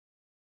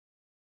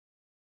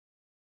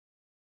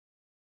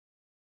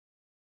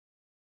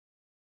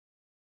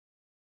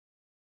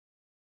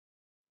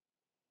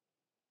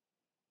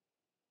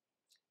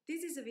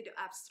This is a video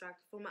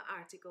abstract for my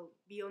article,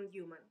 Beyond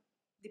Human,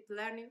 Deep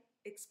Learning,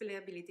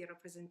 Explainability,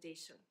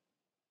 Representation.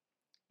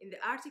 In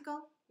the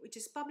article, which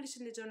is published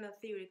in the journal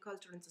Theory,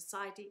 Culture and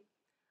Society,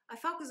 I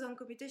focus on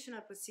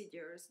computational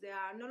procedures that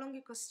are no longer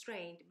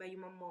constrained by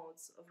human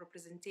modes of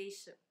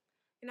representation,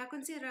 and I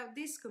consider how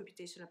these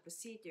computational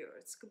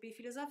procedures could be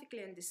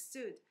philosophically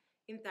understood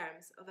in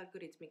terms of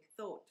algorithmic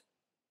thought.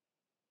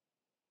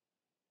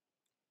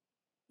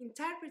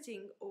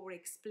 Interpreting or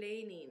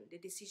explaining the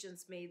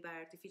decisions made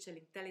by artificial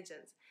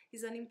intelligence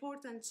is an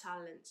important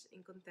challenge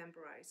in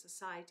contemporary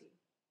society.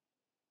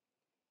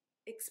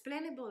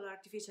 Explainable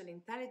artificial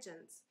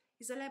intelligence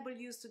is a label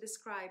used to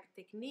describe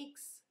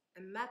techniques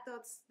and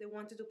methods that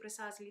want to do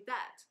precisely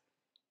that: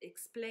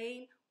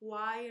 explain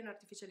why an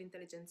artificial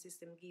intelligence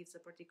system gives a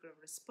particular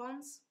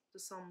response to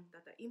some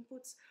data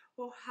inputs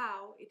or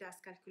how it has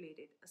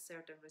calculated a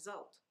certain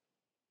result.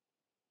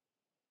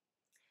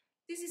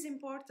 This is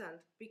important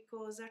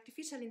because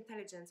artificial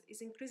intelligence is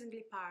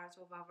increasingly part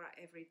of our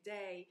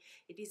everyday.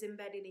 It is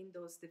embedded in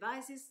those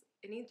devices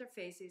and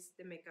interfaces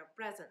that make our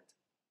present.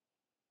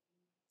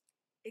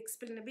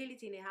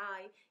 Explainability in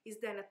AI is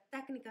then a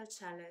technical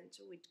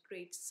challenge with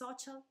great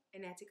social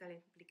and ethical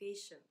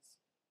implications.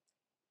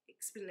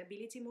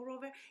 Explainability,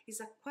 moreover,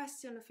 is a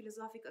question of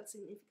philosophical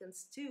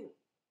significance too.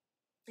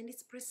 And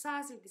it's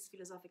precisely this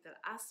philosophical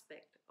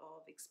aspect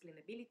of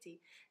explainability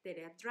that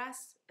I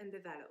address and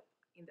develop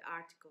in the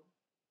article.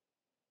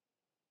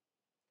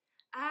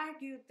 I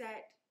argue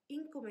that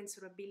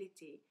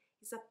incommensurability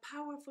is a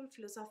powerful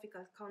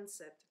philosophical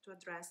concept to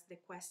address the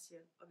question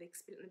of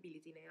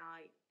explainability in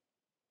AI.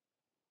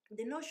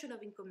 The notion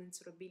of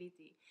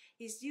incommensurability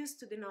is used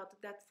to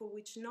denote that for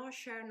which no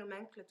shared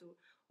nomenclature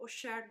or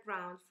shared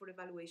ground for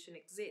evaluation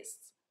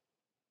exists.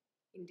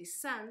 In this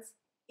sense,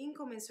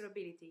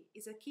 incommensurability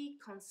is a key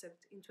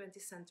concept in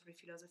 20th century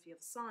philosophy of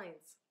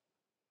science.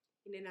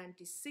 In the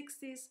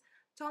 1960s,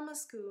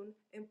 Thomas Kuhn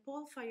and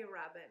Paul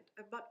Feyerabend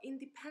have both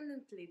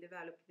independently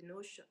developed the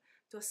notion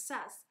to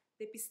assess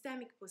the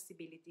epistemic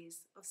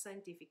possibilities of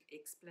scientific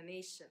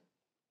explanation.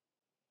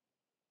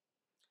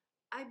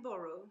 I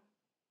borrow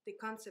the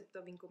concept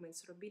of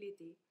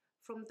incommensurability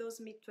from those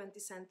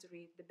mid-20th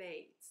century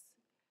debates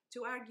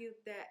to argue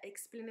that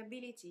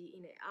explainability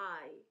in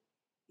AI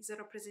is a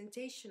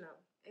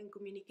representational and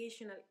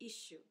communicational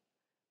issue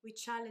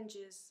which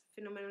challenges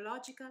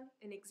phenomenological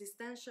and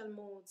existential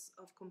modes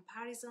of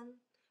comparison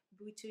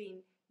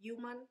between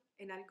human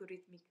and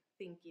algorithmic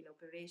thinking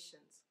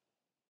operations.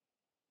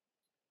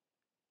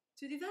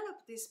 To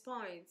develop these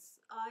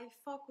points, I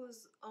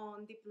focus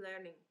on deep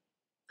learning,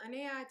 an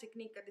AI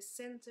technique at the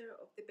center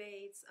of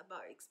debates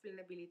about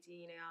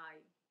explainability in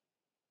AI.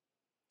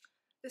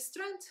 The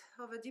strength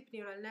of a deep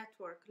neural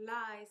network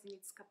lies in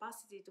its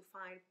capacity to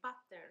find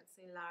patterns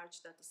in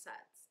large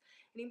datasets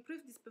and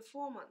improve this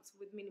performance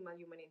with minimal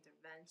human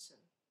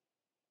intervention.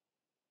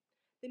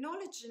 The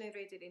knowledge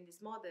generated in these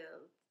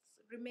models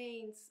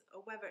remains,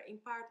 however, in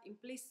part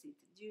implicit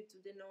due to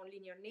the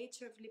non-linear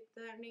nature of deep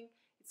learning,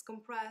 its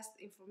compressed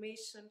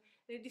information,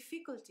 and the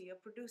difficulty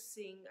of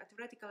producing a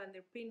theoretical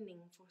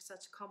underpinning for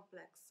such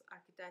complex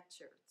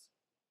architectures.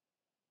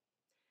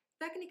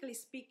 Technically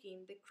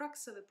speaking, the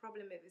crux of the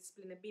problem of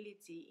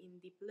explainability in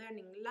deep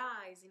learning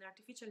lies in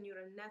artificial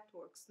neural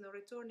networks not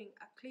returning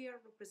a clear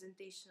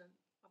representation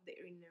of their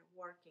inner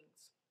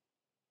workings.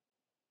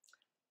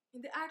 In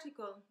the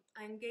article,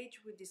 I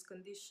engage with this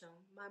condition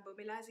by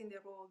mobilizing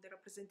the role the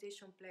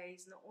representation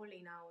plays not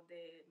only in how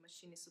the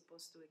machine is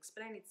supposed to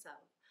explain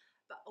itself,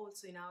 but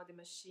also in how the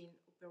machine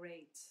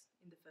operates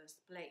in the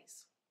first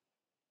place.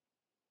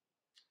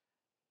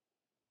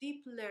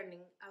 Deep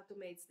learning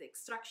automates the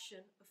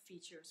extraction of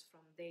features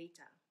from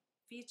data.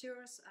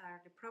 Features are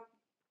the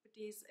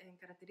properties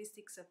and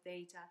characteristics of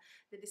data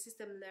that the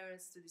system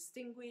learns to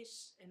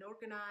distinguish and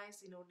organize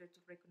in order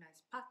to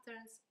recognize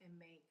patterns and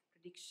make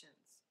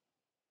predictions.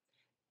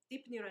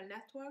 Deep neural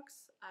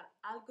networks are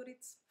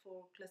algorithms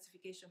for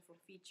classification for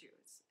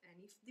features, and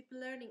if deep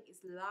learning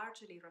is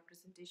largely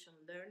representation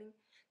learning,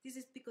 this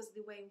is because of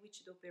the way in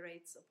which it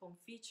operates upon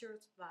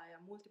features via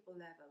multiple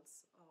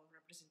levels of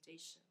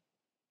representation.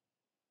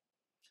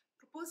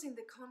 Proposing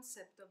the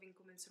concept of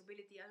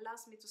incommensurability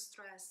allows me to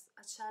stress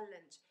a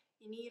challenge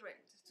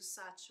inherent to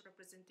such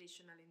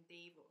representational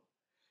endeavor.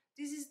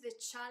 This is the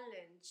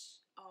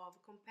challenge of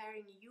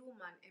comparing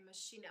human and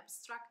machine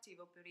abstractive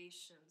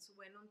operations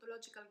when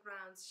ontological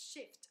grounds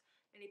shift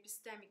and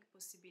epistemic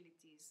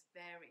possibilities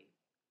vary.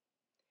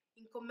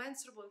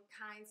 Incommensurable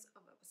kinds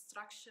of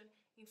abstraction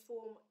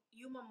inform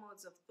human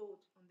modes of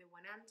thought on the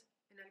one hand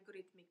and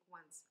algorithmic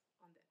ones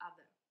on the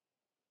other.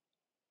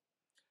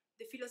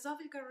 The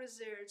philosophical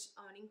research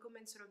on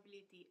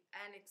incommensurability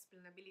and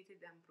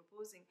explainability that I'm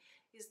proposing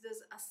is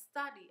thus a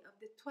study of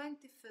the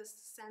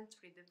 21st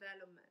century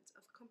development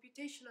of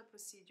computational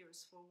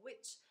procedures for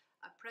which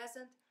at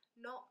present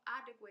no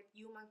adequate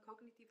human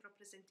cognitive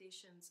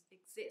representations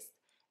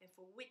exist and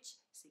for which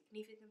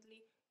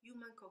significantly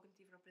human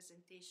cognitive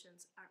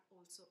representations are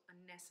also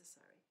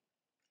unnecessary.